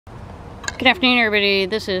Good afternoon, everybody.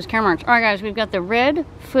 This is Karen Marks. Alright guys, we've got the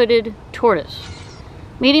red-footed tortoise.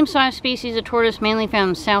 Medium-sized species of tortoise mainly found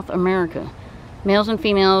in South America. Males and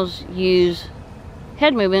females use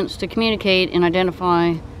head movements to communicate and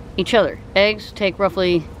identify each other. Eggs take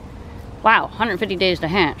roughly, 150 days to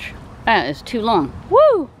hatch. That is too long.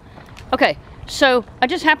 Woo! Okay, so I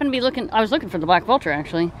just happened to be looking, I was looking for the black vulture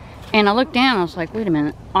actually, and I looked down, I was like, wait a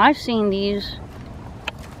minute, I've seen these,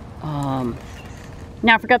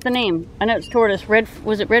 now I forgot the name. I know it's tortoise.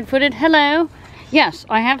 Was it red-footed? Hello. Yes,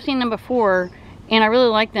 I have seen them before, and I really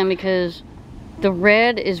like them because the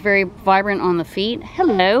red is very vibrant on the feet.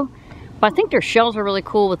 Hello. But I think their shells are really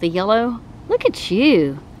cool with the yellow. Look at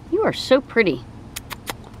you. You are so pretty.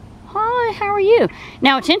 Hi, how are you?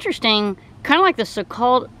 Now it's interesting, kind of like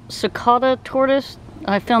the cicada tortoise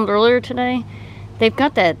I filmed earlier today. They've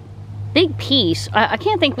got that big piece. I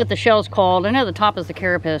can't think what the shell's called. I know the top is the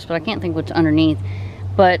carapace, but I can't think what's underneath.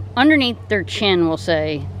 But underneath their chin, we'll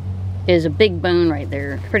say, is a big bone right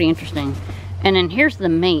there. Pretty interesting. And then here's the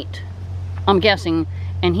mate, I'm guessing,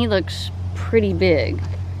 and he looks pretty big.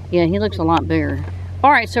 Yeah, he looks a lot bigger.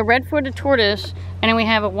 Alright, so red-footed tortoise, and then we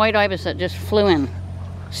have a white ibis that just flew in.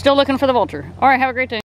 Still looking for the vulture. Alright, have a great day.